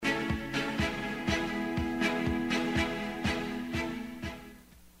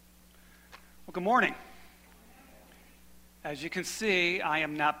Well, good morning. As you can see, I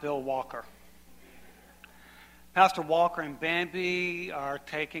am not Bill Walker. Pastor Walker and Bambi are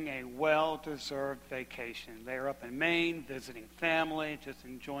taking a well-deserved vacation. They are up in Maine visiting family, just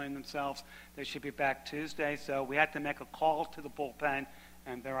enjoying themselves. They should be back Tuesday, so we had to make a call to the bullpen,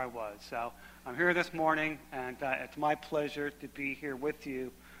 and there I was. So I'm here this morning, and it's my pleasure to be here with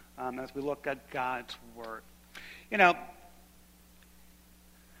you as we look at God's Word. You know,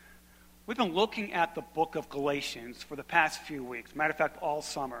 we've been looking at the book of Galatians for the past few weeks. Matter of fact, all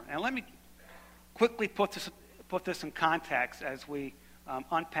summer. And let me quickly put this in context as we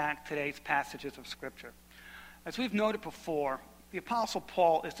unpack today's passages of Scripture. As we've noted before, the Apostle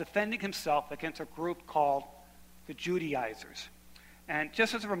Paul is defending himself against a group called the Judaizers. And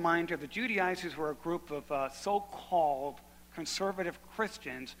just as a reminder, the Judaizers were a group of so-called conservative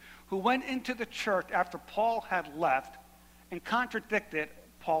Christians who went into the church after Paul had left and contradicted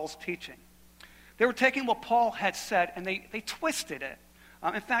Paul's teaching. They were taking what Paul had said and they twisted it.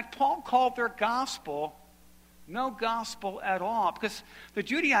 In fact, Paul called their gospel no gospel at all, because the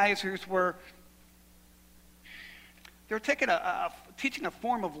Judaizers were teaching a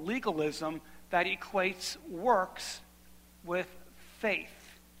form of legalism that equates works with faith.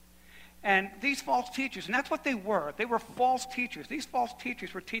 And these false teachers, and that's what they were false teachers. These false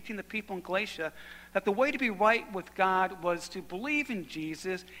teachers were teaching the people in Galatia that the way to be right with God was to believe in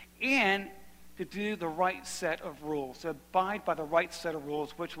Jesus and to do the right set of rules, to abide by the right set of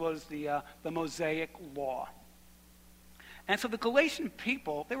rules, which was the Mosaic law. And so the Galatian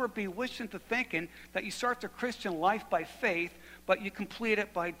people, they were bewitched into thinking that you start the Christian life by faith, but you complete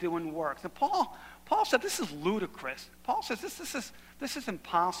it by doing works. And Paul said this is ludicrous. Paul says this is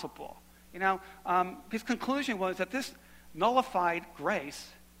impossible. You know, his conclusion was that this nullified grace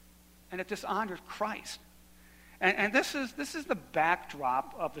and it dishonored Christ. And this is the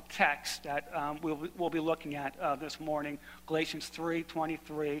backdrop of the text that we'll be looking at this morning, Galatians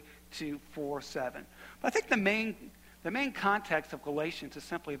 3:23 to 4:7. But I think the main context of Galatians is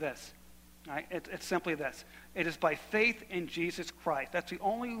simply this. Right? It's simply this. It is by faith in Jesus Christ. That's the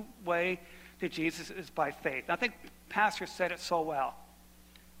only way to Jesus is by faith. I think Pastor said it so well.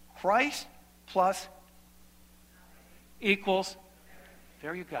 Christ plus equals,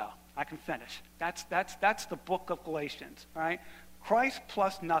 there you go. I can finish. That's the book of Galatians, right? Christ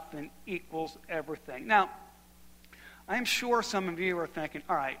plus nothing equals everything. Now, I am sure some of you are thinking,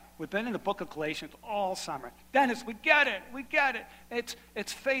 all right, we've been in the book of Galatians all summer. Dennis, we get it.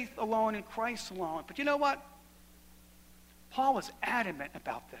 It's faith alone in Christ alone. But you know what? Paul was adamant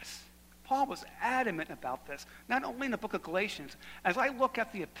about this. Not only in the book of Galatians. As I look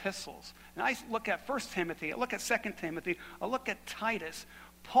at the epistles, and I look at 1 Timothy, I look at 2 Timothy, I look at Titus,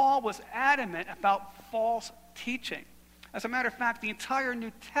 Paul was adamant about false teaching. As a matter of fact, the entire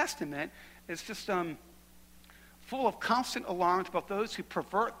New Testament is just full of constant alarms about those who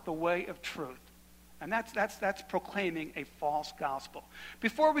pervert the way of truth. And that's proclaiming a false gospel.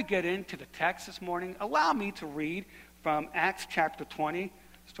 Before we get into the text this morning, allow me to read from Acts chapter 20,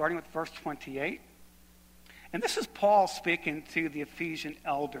 starting with verse 28. And this is Paul speaking to the Ephesian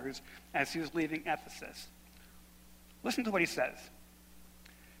elders as he was leaving Ephesus. Listen to what he says.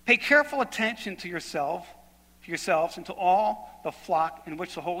 Pay careful attention to yourselves and to all the flock in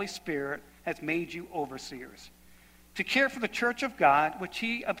which the Holy Spirit has made you overseers, to care for the church of God, which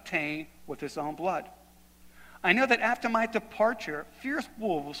he obtained with his own blood. I know that after my departure, fierce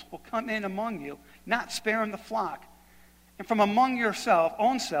wolves will come in among you, not sparing the flock. And from among yourselves,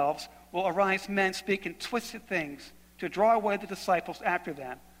 own selves, will arise men speaking twisted things to draw away the disciples after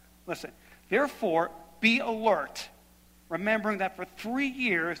them. Listen, therefore, be alert, remembering that for 3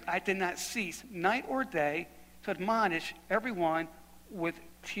 years I did not cease, night or day, to admonish everyone with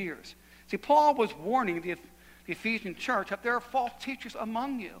tears. See, Paul was warning the Ephesian church that there are false teachers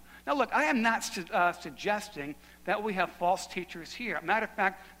among you. Now look, I am not suggesting that we have false teachers here. Matter of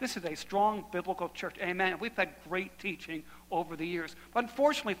fact, this is a strong biblical church. Amen. We've had great teaching over the years. But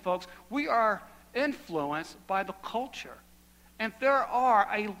unfortunately, folks, we are influenced by the culture. And there are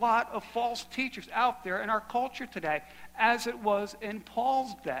a lot of false teachers out there in our culture today, as it was in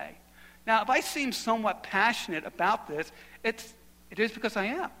Paul's day. Now, if I seem somewhat passionate about this, it is because I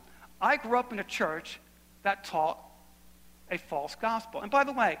am. I grew up in a church that taught a false gospel. And by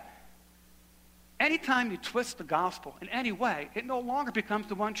the way, anytime you twist the gospel in any way, it no longer becomes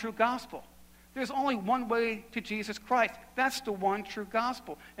the one true gospel. There's only one way to Jesus Christ. That's the one true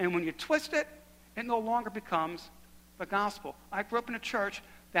gospel. And when you twist it, it no longer becomes the gospel. I grew up in a church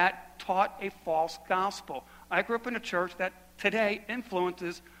that taught a false gospel. I grew up in a church that today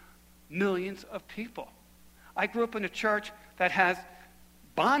influences millions of people. I grew up in a church that has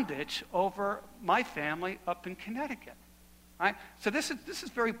bondage over my family up in Connecticut. Right? So this is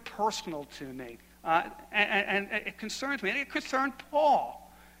very personal to me. And it concerns me. And it concerned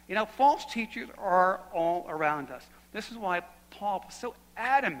Paul. You know, false teachers are all around us. This is why Paul was so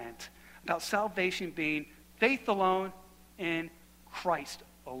adamant about salvation being faith alone in Christ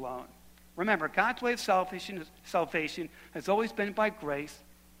alone. Remember, God's way of salvation has always been by grace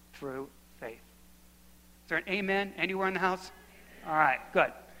through faith. Is there an amen anywhere in the house? All right,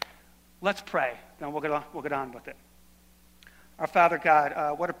 good. Let's pray. Then we'll get on with it. Our Father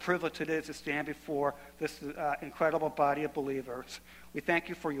God, what a privilege it is to stand before this incredible body of believers. We thank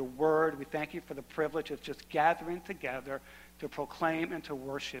you for your word. We thank you for the privilege of just gathering together to proclaim and to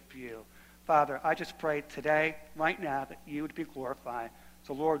worship you. Father, I just pray today, right now, that you would be glorified.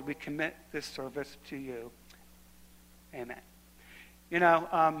 So, Lord, we commit this service to you. Amen. You know,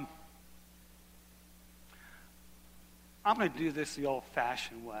 I'm going to do this the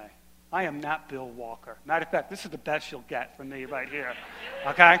old-fashioned way. I am not Bill Walker. Matter of fact, this is the best you'll get from me right here.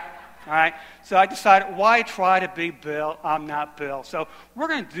 Okay? All right? So I decided, why try to be Bill? I'm not Bill. So we're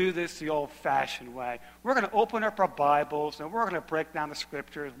going to do this the old-fashioned way. We're going to open up our Bibles, and we're going to break down the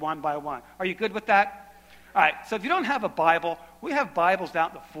Scriptures one by one. Are you good with that? All right. So if you don't have a Bible, we have Bibles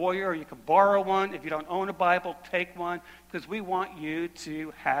out in the foyer. You can borrow one. If you don't own a Bible, take one, because we want you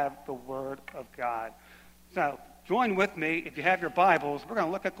to have the Word of God. So join with me. If you have your Bibles, we're going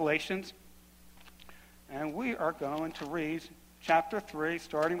to look at Galatians, and we are going to read chapter 3,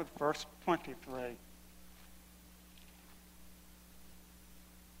 starting with verse 23.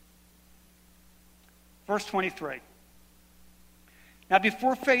 Verse 23. Now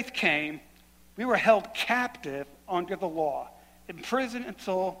before faith came, we were held captive under the law, imprisoned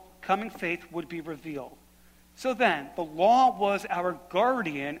until coming faith would be revealed. So then, the law was our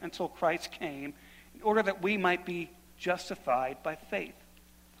guardian until Christ came, in order that we might be justified by faith.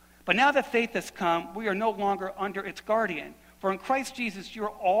 But now that faith has come, we are no longer under its guardian. For in Christ Jesus, you are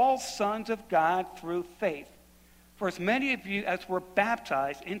all sons of God through faith. For as many of you as were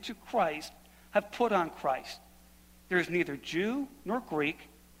baptized into Christ have put on Christ. There is neither Jew nor Greek.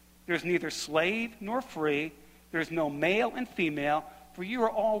 There is neither slave nor free. There is no male and female, for you are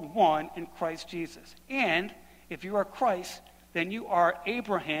all one in Christ Jesus. And if you are Christ, then you are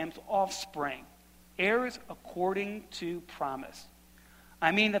Abraham's offspring, heirs according to promise.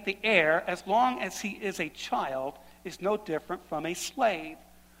 I mean that the heir, as long as he is a child, is no different from a slave,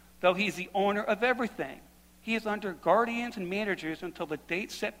 though he is the owner of everything. He is under guardians and managers until the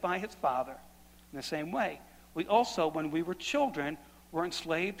date set by his father. In the same way, we also, when we were children, were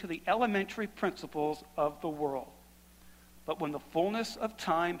enslaved to the elementary principles of the world. But when the fullness of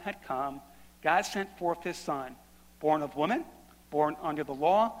time had come, God sent forth his Son, born of woman, born under the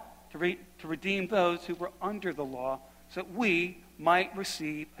law, to redeem those who were under the law, so that we might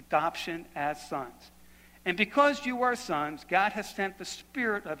receive adoption as sons. And because you are sons, God has sent the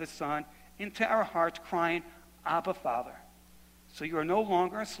Spirit of his Son into our hearts, crying, Abba, Father. So you are no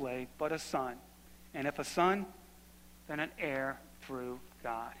longer a slave, but a son. And if a son, then an heir through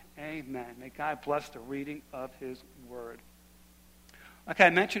God. Amen. May God bless the reading of his word. Okay, I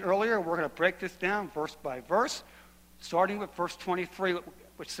mentioned earlier, we're going to break this down verse by verse, starting with verse 23,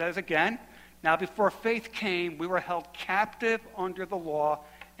 which says again, now before faith came, we were held captive under the law,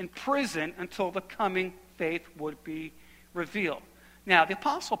 in prison until the coming faith would be revealed. Now, the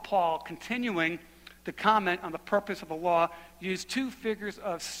Apostle Paul, continuing to comment on the purpose of the law, used two figures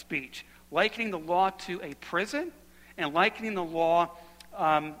of speech, likening the law to a prison and likening the law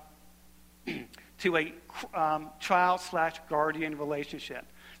to a child/guardian relationship.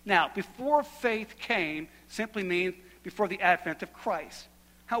 Now, before faith came simply means before the advent of Christ.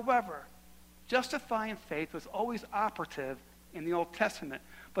 However, justifying faith was always operative in the Old Testament,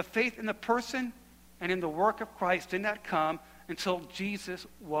 but faith in the person and in the work of Christ did not come until Jesus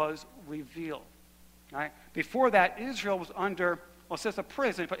was revealed. Right? Before that, Israel was under, well, it says a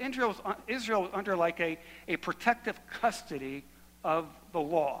prison, but Israel was under like a protective custody of the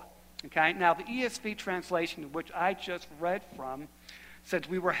law. Okay? Now, the ESV translation, which I just read from, says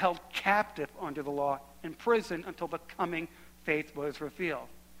we were held captive under the law, in prison until the coming faith was revealed.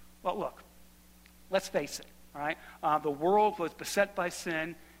 Well, look, let's face it. All right? The world was beset by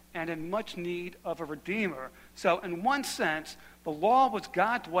sin and in much need of a redeemer. So in one sense, the law was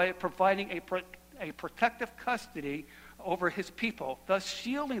God's way of providing a protective custody over his people, thus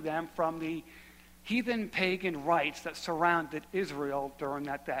shielding them from the heathen pagan rites that surrounded Israel during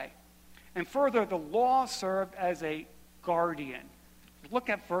that day. And further, the law served as a guardian. Look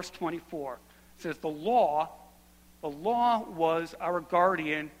at verse 24. It says, the law was our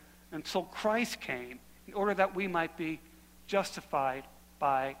guardian until Christ came, in order that we might be justified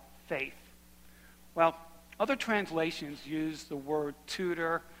by faith. Well, other translations use the word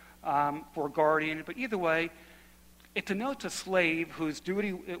tutor for guardian, but either way, it denotes a slave whose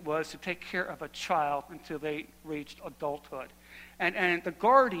duty it was to take care of a child until they reached adulthood. And the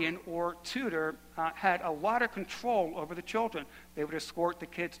guardian or tutor had a lot of control over the children. They would escort the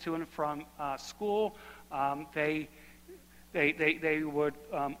kids to and from school. They would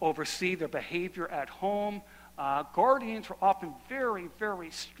oversee their behavior at home. Guardians were often very, very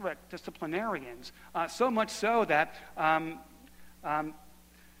strict disciplinarians, so much so that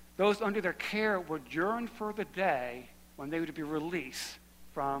those under their care would yearn for the day when they would be released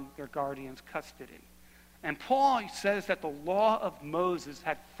from their guardian's custody. And Paul says that the law of Moses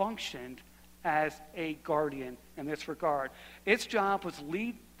had functioned as a guardian in this regard. Its job was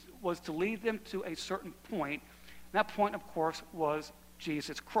to lead them to a certain point. And that point, of course, was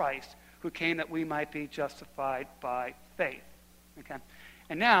Jesus Christ, who came that we might be justified by faith. Okay?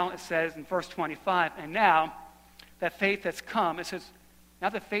 And now it says in verse 25, and now that faith has come, it says, now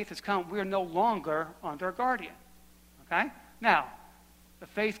that faith has come, we are no longer under a guardian. Okay? Now, the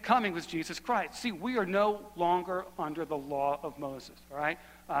faith coming was Jesus Christ. See, we are no longer under the law of Moses. All right?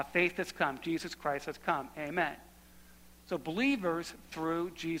 Faith has come. Jesus Christ has come. Amen. So believers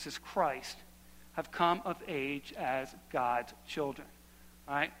through Jesus Christ have come of age as God's children.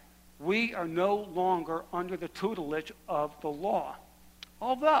 All right? We are no longer under the tutelage of the law.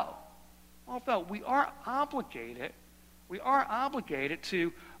 Although we are obligated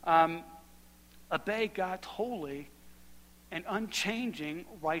to obey God's holy and unchanging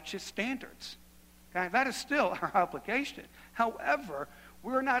righteous standards. Okay? That is still our obligation. However,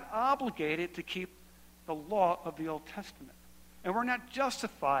 we're not obligated to keep the law of the Old Testament. And we're not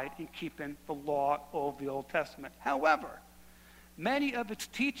justified in keeping the law of the Old Testament. However, many of its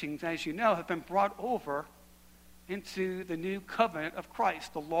teachings, as you know, have been brought over into the new covenant of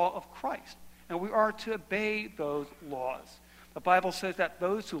Christ, the law of Christ. And we are to obey those laws. The Bible says that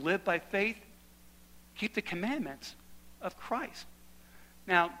those who live by faith keep the commandments of Christ.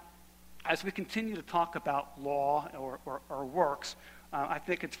 Now, as we continue to talk about law or works, I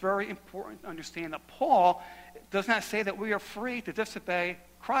think it's very important to understand that Paul does not say that we are free to disobey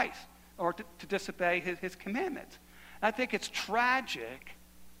Christ or to disobey his commandments. I think it's tragic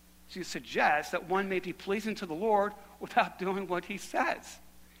to suggest that one may be pleasing to the Lord without doing what he says.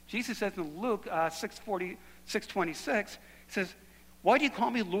 Jesus says in Luke 6:26, he says, why do you call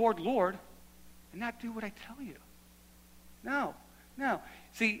me Lord, Lord, and not do what I tell you? No.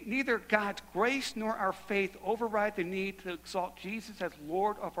 See, neither God's grace nor our faith override the need to exalt Jesus as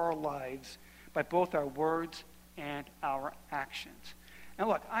Lord of our lives by both our words and our actions. And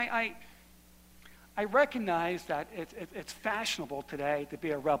look, I recognize that it's fashionable today to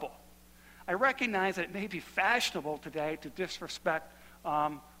be a rebel. I recognize that it may be fashionable today to disrespect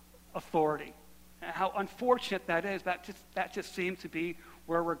authority. And how unfortunate that is. That just seems to be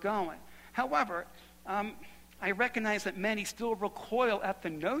where we're going. However, I recognize that many still recoil at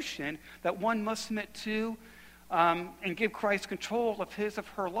the notion that one must submit to and give Christ control of his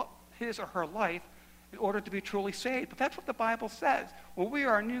or her life in order to be truly saved. But that's what the Bible says. When we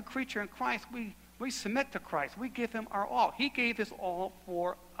are a new creature in Christ, we submit to Christ. We give him our all. He gave his all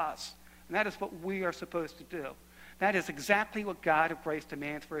for us. And that is what we are supposed to do. That is exactly what God of grace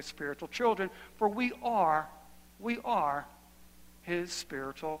demands for his spiritual children, for we are his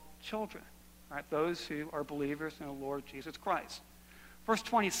spiritual children. All right, those who are believers in the Lord Jesus Christ. Verse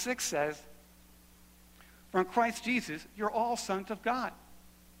 26 says, for in Christ Jesus, you're all sons of God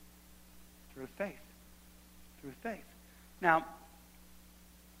through faith. Through faith. Now,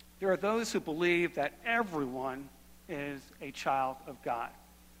 there are those who believe that everyone is a child of God.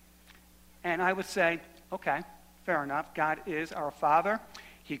 And I would say, okay, fair enough. God is our Father.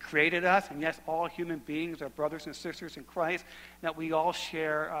 He created us, and yes, all human beings are brothers and sisters in Christ, that we all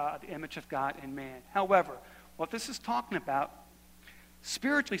share the image of God in man. However, what this is talking about,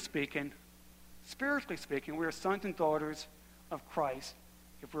 spiritually speaking, we are sons and daughters of Christ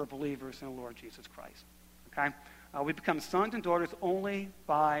if we're believers in the Lord Jesus Christ. Okay? We become sons and daughters only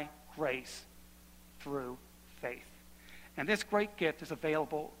by grace through faith. And this great gift is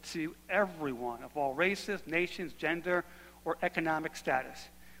available to everyone of all races, nations, gender, or economic status.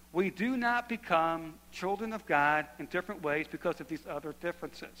 We do not become children of God in different ways because of these other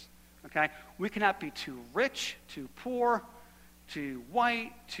differences. Okay? We cannot be too rich, too poor, too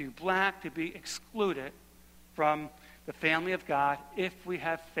white, too black to be excluded from the family of God if we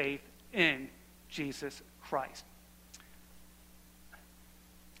have faith in Jesus Christ.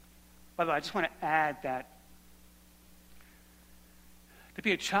 By the way, I just want to add that to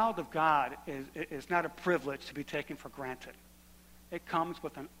be a child of God is not a privilege to be taken for granted. it comes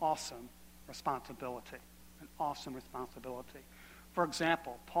with an awesome responsibility. An awesome responsibility. For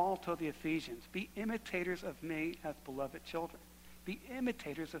example, Paul told the Ephesians, be imitators of me as beloved children. Be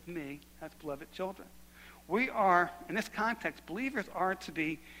imitators of me as beloved children. We are, in this context, believers are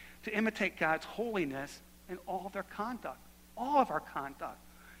to imitate God's holiness in all of their conduct. All of our conduct.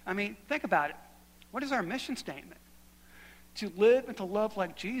 I mean, think about it. What is our mission statement? To live and to love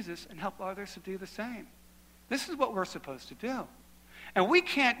like Jesus and help others to do the same. This is what we're supposed to do. And we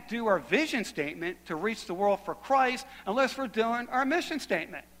can't do our vision statement to reach the world for Christ unless we're doing our mission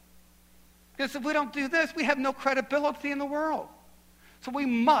statement. Because if we don't do this, we have no credibility in the world. So we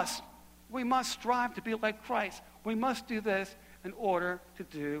must strive to be like Christ. We must do this in order to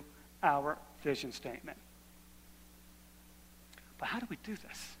do our vision statement. But how do we do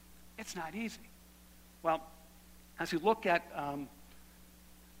this? It's not easy. Well, as we look at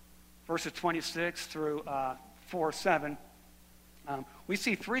verses 26 through 4:7, we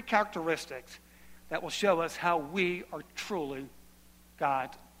see three characteristics that will show us how we are truly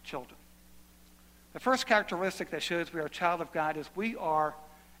God's children. The first characteristic that shows we are a child of God is we are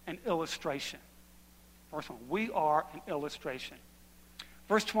an illustration. First one, we are an illustration.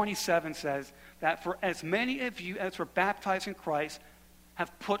 Verse 27 says that for as many of you as were baptized in Christ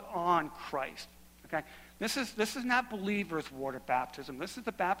have put on Christ. Okay? This is not believers' water baptism. This is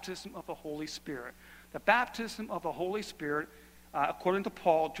the baptism of the Holy Spirit. The baptism of the Holy Spirit, according to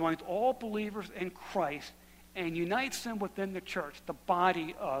Paul, joins all believers in Christ and unites them within the church, the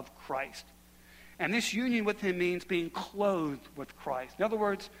body of Christ. And this union with him means being clothed with Christ. In other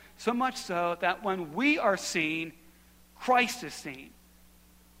words, so much so that when we are seen, Christ is seen.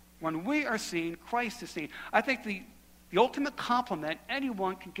 When we are seen, Christ is seen. I think the ultimate compliment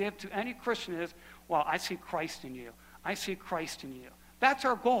anyone can give to any Christian is, well, I see Christ in you. I see Christ in you. That's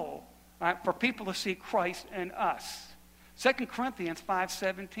our goal, right, for people to see Christ in us. 2 Corinthians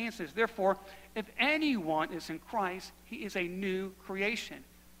 5:17 says, therefore, if anyone is in Christ, he is a new creation.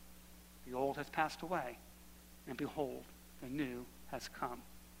 The old has passed away, and behold, the new has come.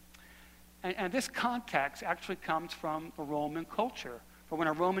 And this context actually comes from the Roman culture. For when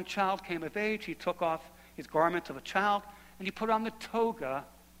a Roman child came of age, he took off his garment of a child, and he put on the toga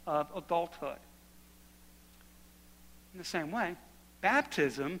of adulthood. In the same way,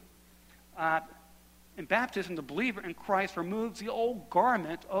 in baptism, the believer in Christ removes the old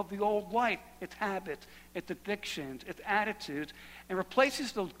garment of the old life, its habits, its addictions, its attitudes, and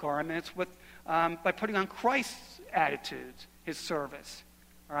replaces those garments with by putting on Christ's attitudes, his service,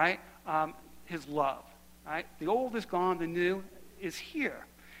 all right, his love. All right? The old is gone, the new is here.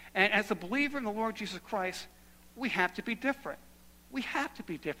 And as a believer in the Lord Jesus Christ, we have to be different. We have to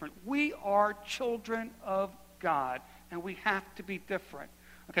be different. We are children of God, and we have to be different.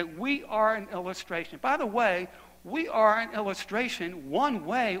 Okay, we are an illustration. By the way, we are an illustration one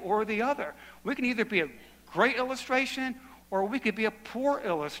way or the other. We can either be a great illustration or we could be a poor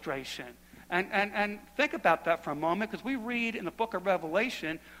illustration. And think about that for a moment, because we read in the book of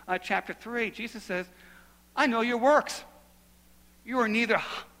Revelation, chapter 3, Jesus says, I know your works. You are neither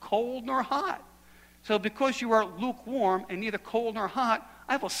cold nor hot. So because you are lukewarm and neither cold nor hot,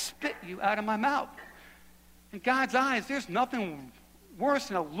 I will spit you out of my mouth. In God's eyes, there's nothing worse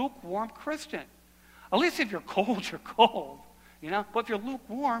than a lukewarm Christian. At least if you're cold, you're cold. But if you're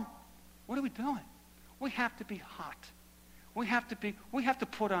lukewarm, what are we doing? We have to be hot. We have to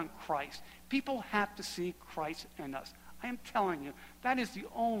put on Christ. People have to see Christ in us. I am telling you, that is the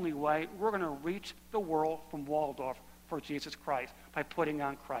only way we're going to reach the world from Waldorf for Jesus Christ, by putting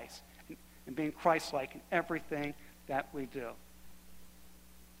on Christ and being Christ-like in everything that we do.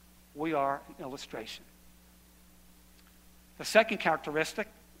 We are an illustration. The second characteristic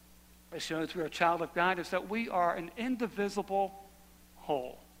that shows we are a child of God is that we are an indivisible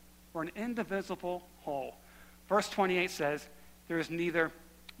whole. We're an indivisible whole. Verse 28 says, there is neither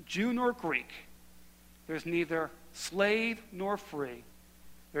Jew nor Greek. There's neither slave nor free.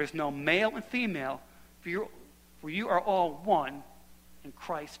 There is no male and female, for you are all one in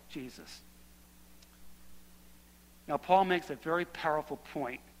Christ Jesus. Now, Paul makes a very powerful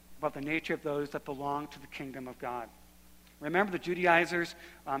point about the nature of those that belong to the kingdom of God. Remember, the Judaizers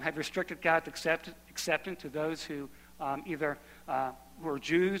had restricted God's acceptance to those who either who are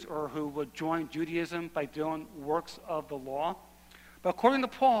Jews or who would join Judaism by doing works of the law. But according to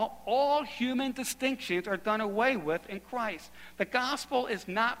Paul, all human distinctions are done away with in Christ. The gospel is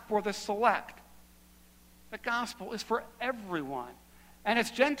not for the select. The gospel is for everyone. And as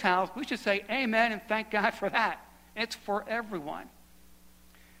Gentiles, we should say amen and thank God for that. It's for everyone.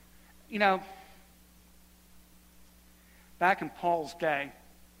 Back in Paul's day,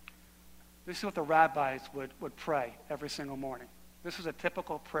 this is what the rabbis would pray every single morning. This was a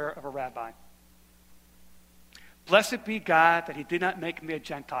typical prayer of a rabbi. Blessed be God that he did not make me a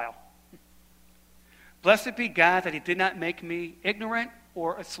Gentile. Blessed be God that he did not make me ignorant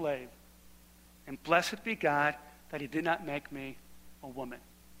or a slave. And blessed be God that he did not make me a woman.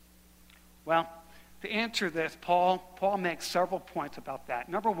 Well, to answer this, Paul makes several points about that.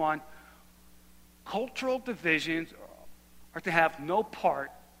 Number one, cultural divisions are to have no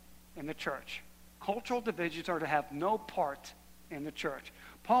part in the church. Cultural divisions are to have no part in the church.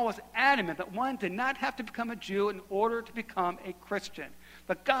 Paul was adamant that one did not have to become a Jew in order to become a Christian.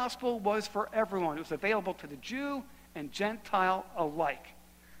 The gospel was for everyone. It was available to the Jew and Gentile alike.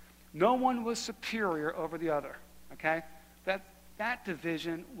 No one was superior over the other. Okay? That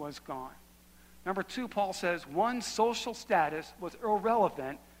division was gone. Number two, Paul says one's social status was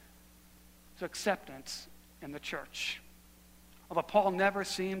irrelevant to acceptance in the church. Although Paul never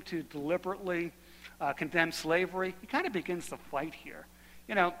seemed to deliberately condemn slavery, he kind of begins the fight here.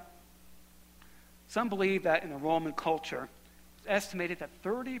 You know, some believe that in the Roman culture, it's estimated that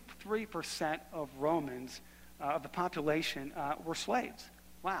 33% of Romans, of the population, were slaves.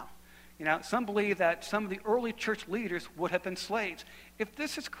 Wow. You know, some believe that some of the early church leaders would have been slaves. If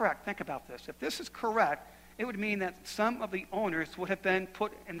this is correct, think about this. If this is correct, it would mean that some of the owners would have been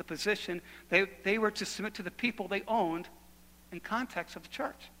put in the position they were to submit to the people they owned in context of the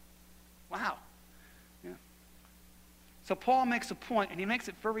church. Wow. Yeah. So Paul makes a point, and he makes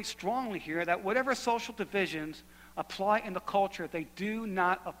it very strongly here, that whatever social divisions apply in the culture, they do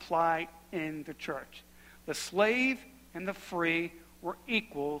not apply in the church. The slave and the free were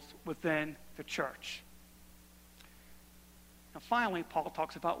equals within the church. Now finally, Paul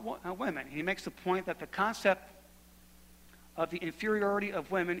talks about women. He makes the point that the concept of the inferiority of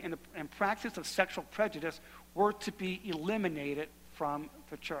women and practice of sexual prejudice were to be eliminated from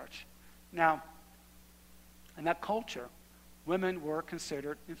the church. Now, in that culture, women were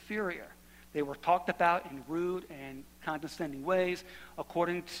considered inferior. They were talked about in rude and condescending ways.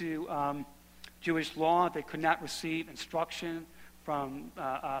 According to Jewish law, they could not receive instruction from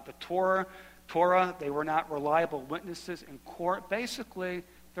the Torah. They were not reliable witnesses in court. Basically,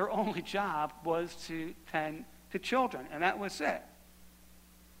 their only job was to tend to children, and that was it.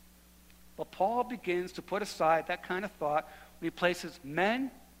 But Paul begins to put aside that kind of thought when he places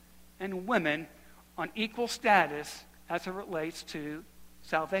men and women on equal status as it relates to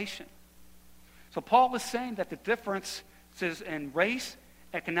salvation. So Paul is saying that the differences in race,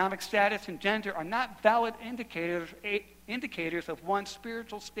 economic status, and gender are not valid indicators of one's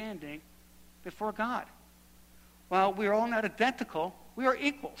spiritual standing before God. While we are all not identical, we are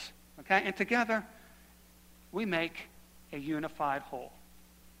equals, okay? And together, we make a unified whole.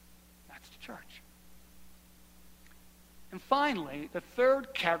 That's the church. And finally, the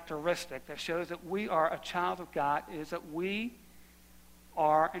third characteristic that shows that we are a child of God is that we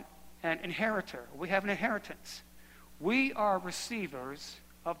are an inheritor. We have an inheritance. We are receivers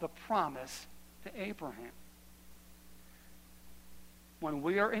of the promise to Abraham. When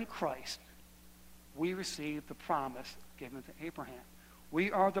we are in Christ, we receive the promise given to Abraham.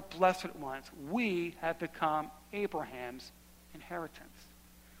 We are the blessed ones. We have become Abraham's inheritance.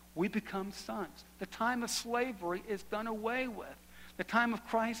 We become sons. The time of slavery is done away with. The time of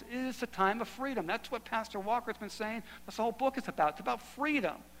Christ is the time of freedom. That's what Pastor Walker's been saying. This whole book is about. It's about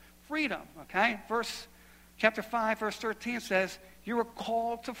freedom. Freedom, okay? Chapter 5, verse 13 says, you are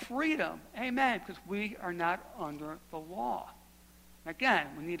called to freedom. Amen, because we are not under the law. Again,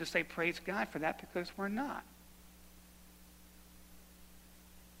 we need to say praise God for that because we're not.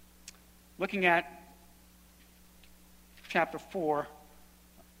 Looking at chapter 4,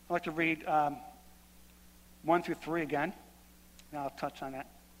 I'd like to read 1 through 3 again. Now I'll touch on that.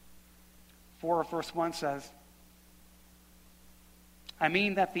 4 verse 1 says, I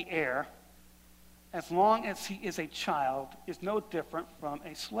mean that the heir, as long as he is a child, is no different from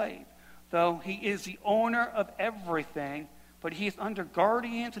a slave, though he is the owner of everything, but he is under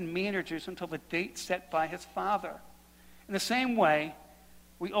guardians and managers until the date set by his father. In the same way,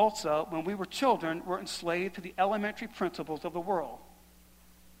 we also, when we were children, were enslaved to the elementary principles of the world.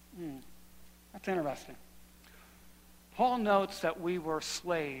 That's interesting. Paul notes that we were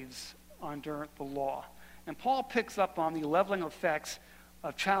slaves under the law. And Paul picks up on the leveling effects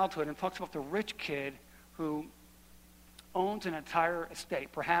of childhood and talks about the rich kid who owns an entire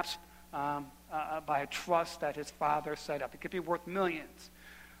estate, perhaps by a trust that his father set up. It could be worth millions.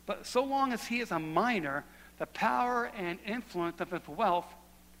 But so long as he is a minor, the power and influence of his wealth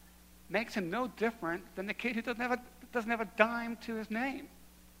makes him no different than the kid who doesn't have a dime to his name.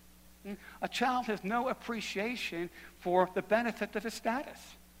 A child has no appreciation for the benefit of his status.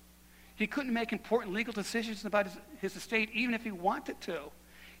 He couldn't make important legal decisions about his estate even if he wanted to.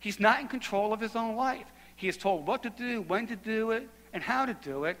 He's not in control of his own life. He is told what to do, when to do it, and how to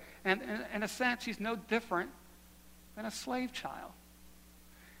do it. And in a sense, he's no different than a slave child.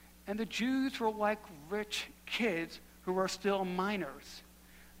 And the Jews were like rich kids who were still minors.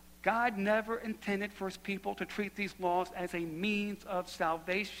 God never intended for his people to treat these laws as a means of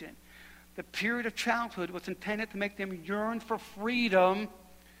salvation. The period of childhood was intended to make them yearn for freedom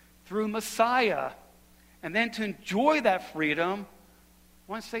through Messiah, and then to enjoy that freedom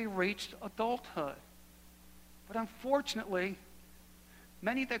once they reached adulthood. But unfortunately,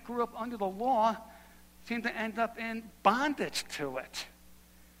 many that grew up under the law seem to end up in bondage to it.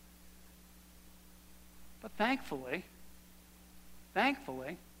 But thankfully,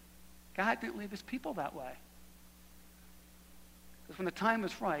 God didn't leave his people that way. Because when the time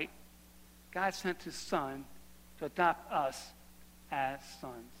was right, God sent his Son to adopt us as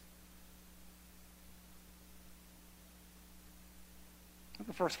sons. Look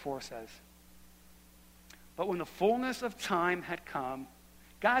what verse 4 says. But when the fullness of time had come,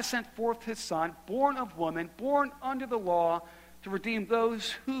 God sent forth his Son, born of woman, born under the law, to redeem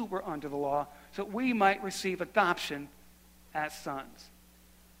those who were under the law, so that we might receive adoption as sons.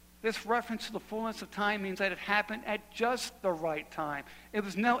 This reference to the fullness of time means that it happened at just the right time. It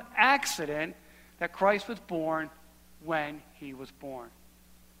was no accident that Christ was born when he was born.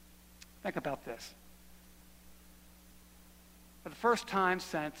 Think about this. For the first time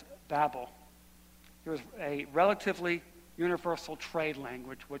since Babel, there was a relatively universal trade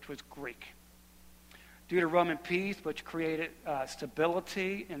language, which was Greek. Due to Roman peace, which created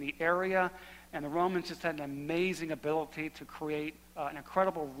stability in the area, and the Romans just had an amazing ability to create an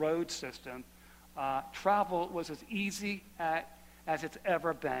incredible road system, travel was as easy as it's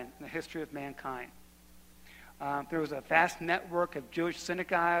ever been in the history of mankind. There was a vast network of Jewish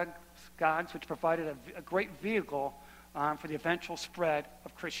synagogues, which provided a great vehicle for the eventual spread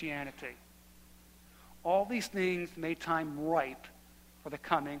of Christianity. All these things made time ripe for the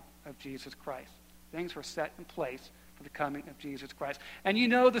coming of Jesus Christ. Things were set in place for the coming of Jesus Christ. And you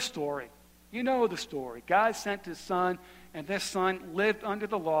know the story. You know the story. God sent his Son, and this Son lived under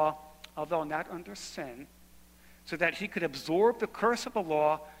the law, although not under sin, so that he could absorb the curse of the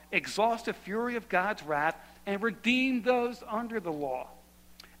law, exhaust the fury of God's wrath, and redeem those under the law.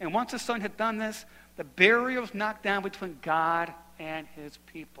 And once the Son had done this, the barrier was knocked down between God and his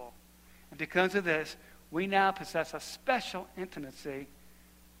people. And because of this, we now possess a special intimacy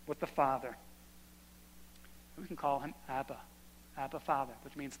with the Father. We can call him Abba, Abba Father,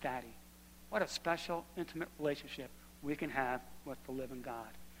 which means daddy. What a special, intimate relationship we can have with the living God.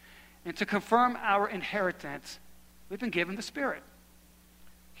 And to confirm our inheritance, we've been given the Spirit.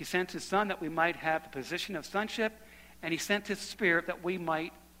 He sent his Son that we might have the position of sonship, and he sent his Spirit that we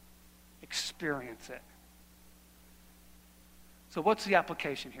might experience it. So what's the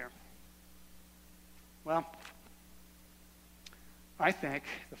application here? Well, I think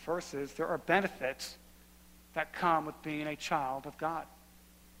the first is there are benefits that come with being a child of God.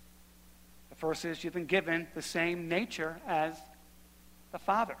 The first is you've been given the same nature as the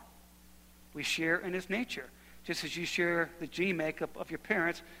Father. We share in his nature. Just as you share the gene makeup of your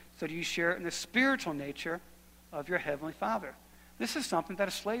parents, so do you share in the spiritual nature of your Heavenly Father. This is something that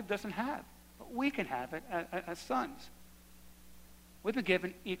a slave doesn't have, but we can have it as sons. We've been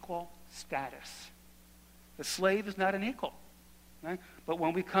given equal status. The slave is not an equal. Right? But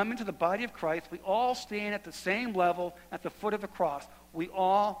when we come into the body of Christ, we all stand at the same level at the foot of the cross. We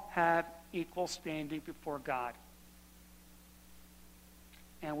all have equal standing before God.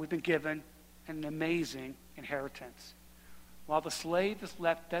 And we've been given an amazing inheritance. While the slave is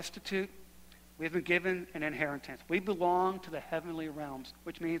left destitute, we've been given an inheritance. We belong to the heavenly realms,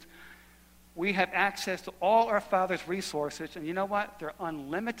 which means we have access to all our Father's resources. And you know what? They're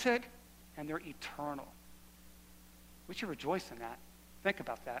unlimited and they're eternal. We should rejoice in that. Think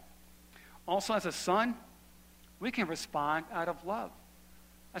about that. Also, as a son, we can respond out of love.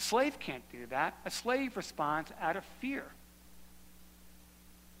 A slave can't do that. A slave responds out of fear.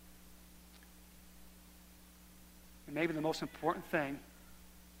 And maybe the most important thing,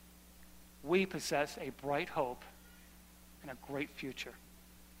 we possess a bright hope and a great future.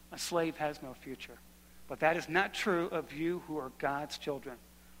 A slave has no future. But that is not true of you who are God's children,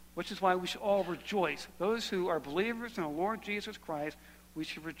 which is why we should all rejoice. Those who are believers in the Lord Jesus Christ, we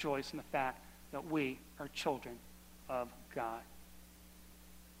should rejoice in the fact that we are children of God.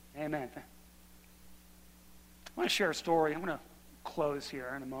 Amen. I want to share a story. I'm going to close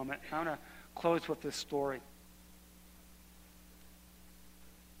here in a moment. I want to close with this story.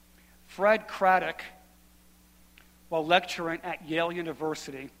 Fred Craddock, while lecturing at Yale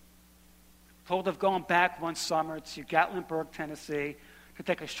University, told of going back one summer to Gatlinburg, Tennessee, to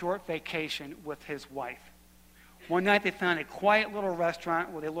take a short vacation with his wife. One night they found a quiet little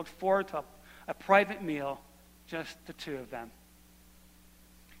restaurant where they looked forward to a private meal, just the two of them.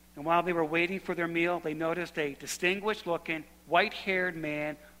 And while they were waiting for their meal, they noticed a distinguished-looking, white-haired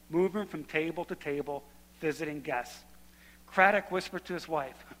man moving from table to table, visiting guests. Craddock whispered to his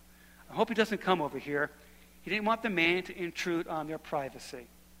wife, "I hope he doesn't come over here." He didn't want the man to intrude on their privacy.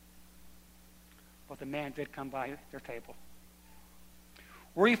 But the man did come by their table.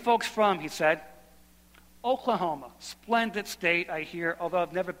 "Where are you folks from?" he said. "Oklahoma. Splendid state, I hear, although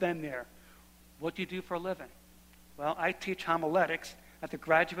I've never been there." "What do you do for a living?" "Well, I teach homiletics at the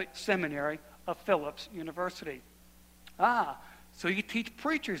Graduate Seminary of Phillips University." "Ah, so you teach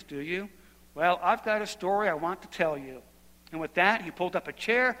preachers, do you? Well, I've got a story I want to tell you." And with that, he pulled up a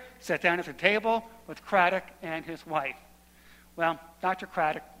chair, sat down at the table with Craddock and his wife. Well, Dr.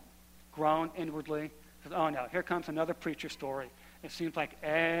 Craddock groaned inwardly, said, "Oh no, here comes another preacher story. It seems like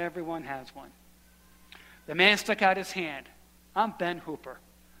everyone has one." The man stuck out his hand. "I'm Ben Hooper.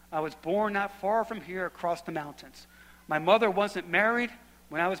 I was born not far from here across the mountains. My mother wasn't married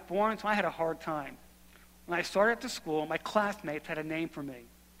when I was born, so I had a hard time. When I started to school, my classmates had a name for me,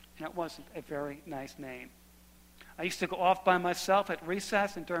 and it wasn't a very nice name. I used to go off by myself at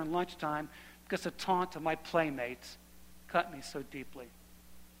recess and during lunchtime because the taunt of my playmates cut me so deeply.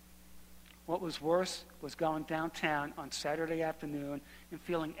 What was worse was going downtown on Saturday afternoon and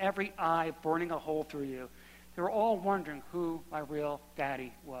feeling every eye burning a hole through you. They were all wondering who my real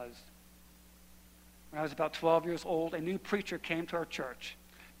daddy was. When I was about 12 years old, a new preacher came to our church.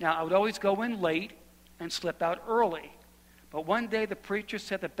 Now, I would always go in late and slip out early. But one day the preacher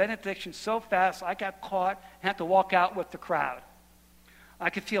said the benediction so fast I got caught and had to walk out with the crowd. I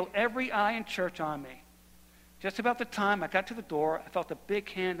could feel every eye in church on me. Just about the time I got to the door, I felt a big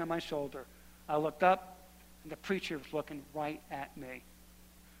hand on my shoulder. I looked up, and the preacher was looking right at me.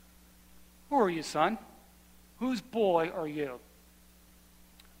 "Who are you, son? Whose boy are you?"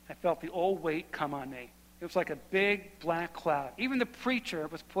 I felt the old weight come on me. It was like a big black cloud. Even the preacher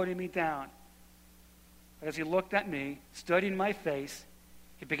was putting me down. But as he looked at me, studying my face,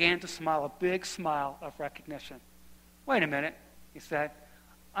 he began to smile a big smile of recognition. "Wait a minute," he said.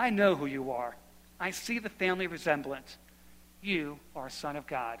 "I know who you are. I see the family resemblance. You are a son of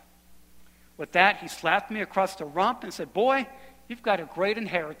God." With that, he slapped me across the rump and said, "Boy, you've got a great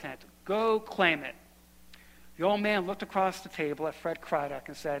inheritance. Go claim it." The old man looked across the table at Fred Craddock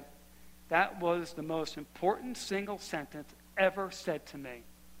and said, "That was the most important single sentence ever said to me."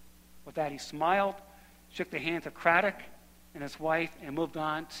 With that, he smiled, shook the hands of Craddock and his wife, and moved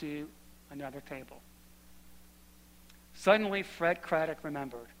on to another table. Suddenly, Fred Craddock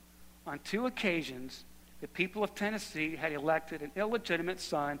remembered. On 2 occasions, the people of Tennessee had elected an illegitimate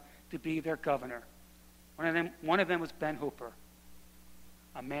son to be their governor. One of them was Ben Hooper,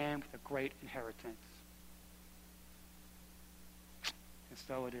 a man with a great inheritance. And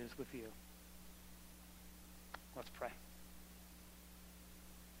so it is with you. Let's pray.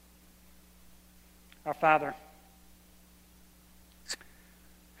 Our Father,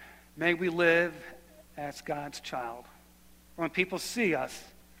 may we live as God's child. When people see us,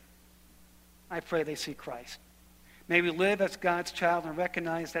 I pray they see Christ. May we live as God's child and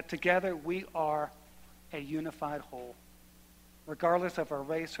recognize that together we are a unified whole, regardless of our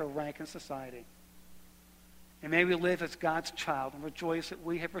race or rank in society. And may we live as God's child and rejoice that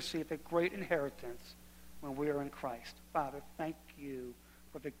we have received a great inheritance when we are in Christ. Father, thank you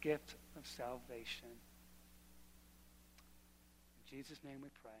for the gift of salvation. In Jesus' name we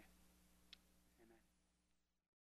pray.